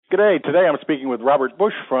G'day. Today I'm speaking with Robert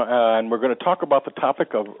Bush, and we're going to talk about the topic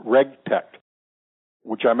of RegTech,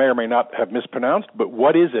 which I may or may not have mispronounced, but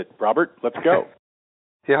what is it? Robert, let's go.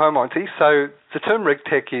 Yeah, hi Monty. So the term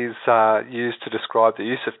RegTech is used to describe the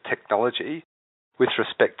use of technology with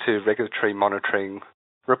respect to regulatory monitoring,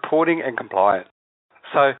 reporting and compliance.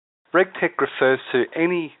 So RegTech refers to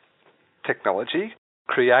any technology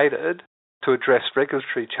created to address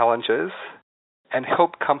regulatory challenges and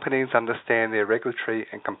help companies understand their regulatory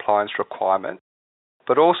and compliance requirements,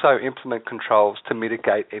 but also implement controls to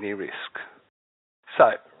mitigate any risk.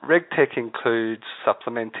 So RegTech includes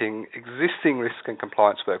supplementing existing risk and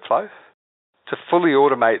compliance workflow to fully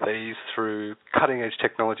automate these through cutting-edge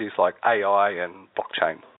technologies like AI and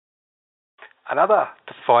blockchain. Another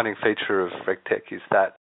defining feature of RegTech is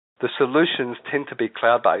that the solutions tend to be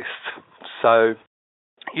cloud-based. So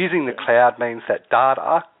using the cloud means that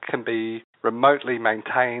data can be remotely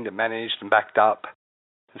maintained and managed and backed up.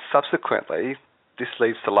 And subsequently, this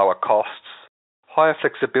leads to lower costs, higher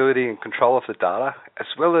flexibility and control of the data, as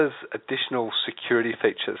well as additional security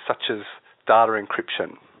features such as data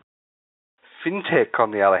encryption. FinTech, on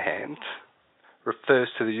the other hand, refers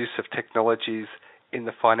to the use of technologies in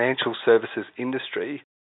the financial services industry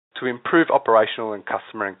to improve operational and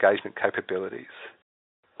customer engagement capabilities.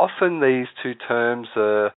 Often these two terms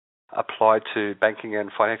are applied to banking and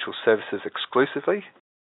financial services exclusively.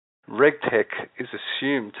 RegTech is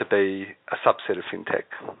assumed to be a subset of FinTech.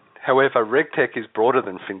 However, RegTech is broader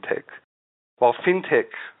than FinTech. While FinTech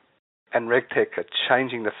and RegTech are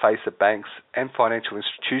changing the face of banks and financial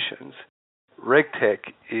institutions,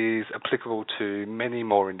 RegTech is applicable to many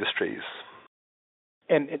more industries.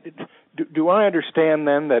 And do I understand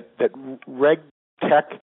then that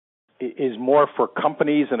RegTech is more for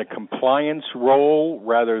companies in a compliance role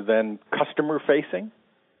rather than customer-facing?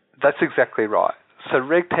 That's exactly right. So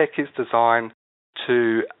RegTech is designed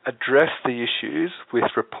to address the issues with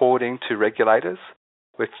reporting to regulators,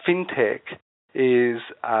 where FinTech is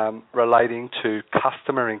relating to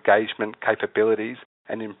customer engagement capabilities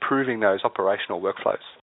and improving those operational workflows.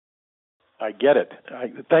 I get it.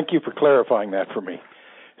 Thank you for clarifying that for me.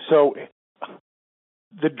 So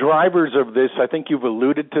the drivers of this, I think you've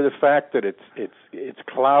alluded to the fact that it's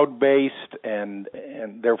cloud-based and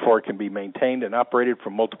therefore it can be maintained and operated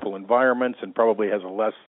from multiple environments and probably has a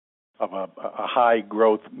less of a high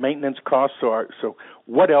growth maintenance cost. So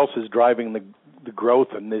what else is driving the growth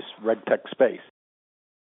in this RegTech space?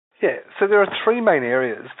 Yeah, so there are three main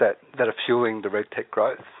areas that are fueling the RegTech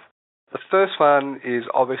growth. The first one is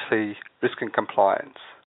obviously risk and compliance.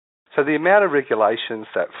 So the amount of regulations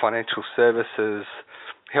that financial services,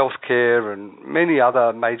 healthcare and many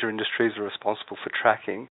other major industries are responsible for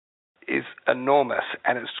tracking is enormous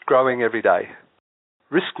and it's growing every day.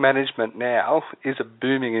 Risk management now is a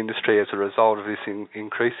booming industry as a result of this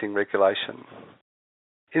increasing regulation.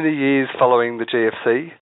 In the years following the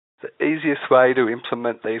GFC, the easiest way to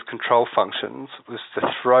implement these control functions was to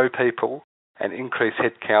throw people and increase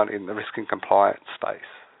headcount in the risk and compliance space.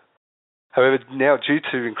 However, now due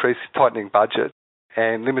to increased tightening budget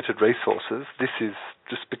and limited resources, this has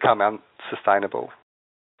just become unsustainable.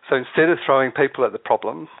 So instead of throwing people at the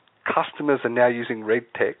problem, customers are now using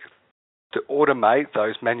RegTech to automate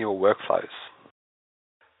those manual workflows.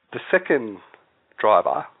 The second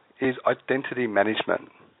driver is identity management.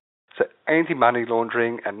 So anti-money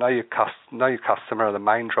laundering and know your customer are the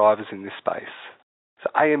main drivers in this space. So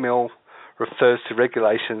AML refers to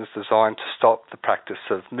regulations designed to stop the practice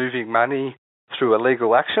of moving money through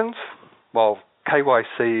illegal actions, while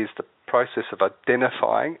KYC is the process of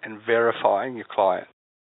identifying and verifying your client.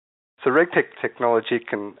 So RegTech technology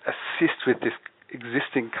can assist with this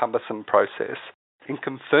existing cumbersome process in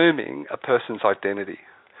confirming a person's identity.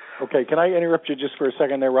 Okay, can I interrupt you just for a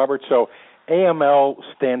second there, Robert? So AML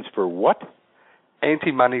stands for what?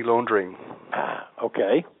 Anti-money laundering.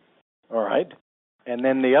 Okay, all right. And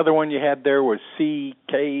then the other one you had there was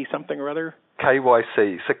CK something or other?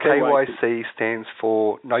 KYC. So KYC stands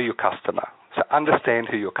for Know Your Customer. So understand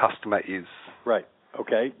who your customer is. Right.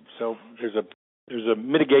 Okay. So there's a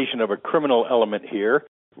mitigation of a criminal element here,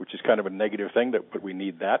 which is kind of a negative thing, but we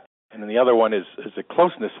need that. And then the other one is a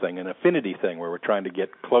closeness thing, an affinity thing, where we're trying to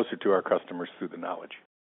get closer to our customers through the knowledge.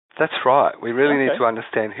 That's right. We really need to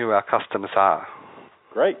understand who our customers are.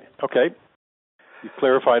 Great. Okay. You've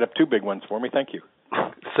clarified up two big ones for me. Thank you.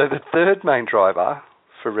 So the third main driver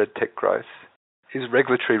for RegTech growth is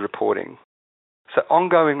regulatory reporting. So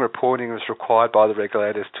ongoing reporting is required by the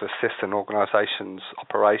regulators to assess an organisation's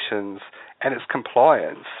operations and its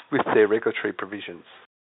compliance with their regulatory provisions.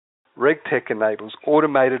 RegTech enables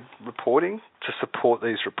automated reporting to support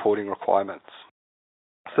these reporting requirements.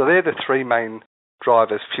 So they're the three main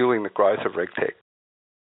drivers fueling the growth of RegTech.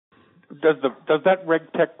 Does that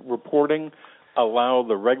RegTech reporting allow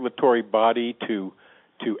the regulatory body to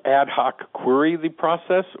ad hoc query the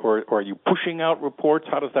process, or are you pushing out reports?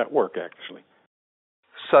 How does that work actually?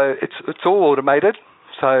 So it's all automated.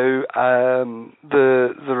 So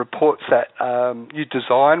the reports that you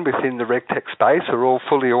design within the RegTech space are all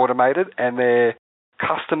fully automated, and they're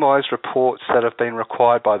customised reports that have been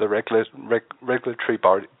required by the regulatory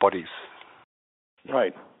bodies.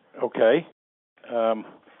 Right. Okay.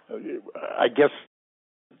 I guess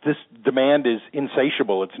this demand is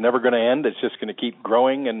insatiable. It's never going to end. It's just going to keep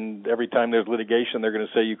growing, and every time there's litigation, they're going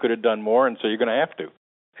to say you could have done more, and so you're going to have to.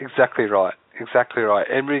 Exactly right. Exactly right.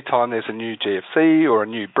 Every time there's a new GFC or a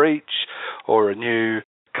new breach or a new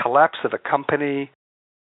collapse of a company,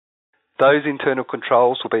 those internal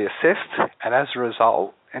controls will be assessed, and as a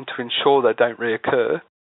result, and to ensure they don't reoccur,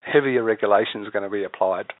 heavier regulations are going to be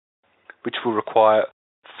applied, which will require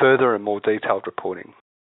further and more detailed reporting.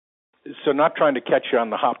 So not trying to catch you on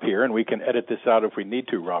the hop here, and we can edit this out if we need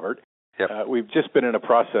to, Robert. Yep. We've just been in a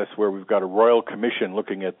process where we've got a Royal Commission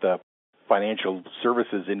looking at the financial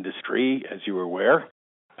services industry, as you were aware.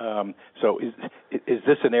 So is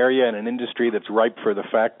this an area in an industry that's ripe for the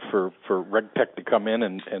fact for RegTech to come in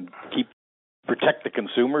and protect the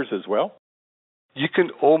consumers as well? You can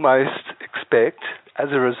almost expect, as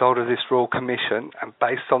a result of this Royal Commission, and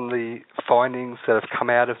based on the findings that have come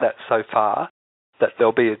out of that so far, that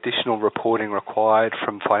there'll be additional reporting required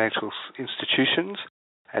from financial institutions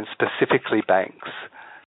and specifically banks.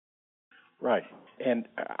 Right. And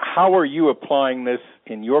how are you applying this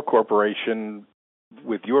in your corporation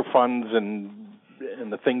with your funds and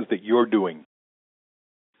the things that you're doing?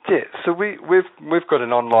 Yeah, so we've got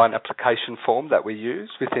an online application form that we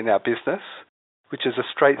use within our business, which is a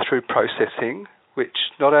straight-through processing, which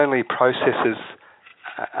not only processes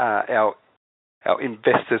our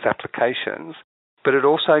investors' applications, but it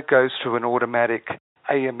also goes through an automatic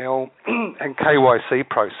AML and KYC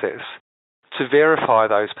process to verify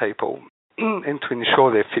those people and to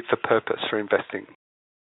ensure they're fit for purpose for investing.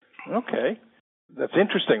 Okay. That's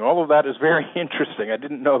interesting. All of that is very interesting. I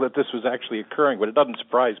didn't know that this was actually occurring, but it doesn't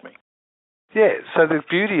surprise me. Yeah, so the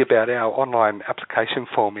beauty about our online application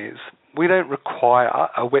form is we don't require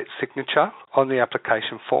a wet signature on the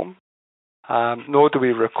application form, nor do we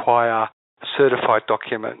require certified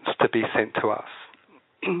documents to be sent to us.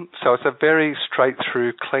 So it's a very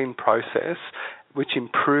straight-through, clean process which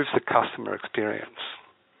improves the customer experience.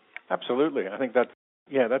 Absolutely. I think that's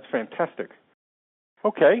fantastic.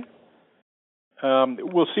 Okay.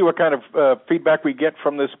 We'll see what kind of feedback we get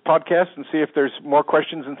from this podcast and see if there's more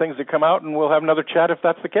questions and things that come out, and we'll have another chat if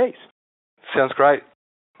that's the case. Sounds great.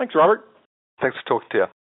 Thanks, Robert. Thanks for talking to you.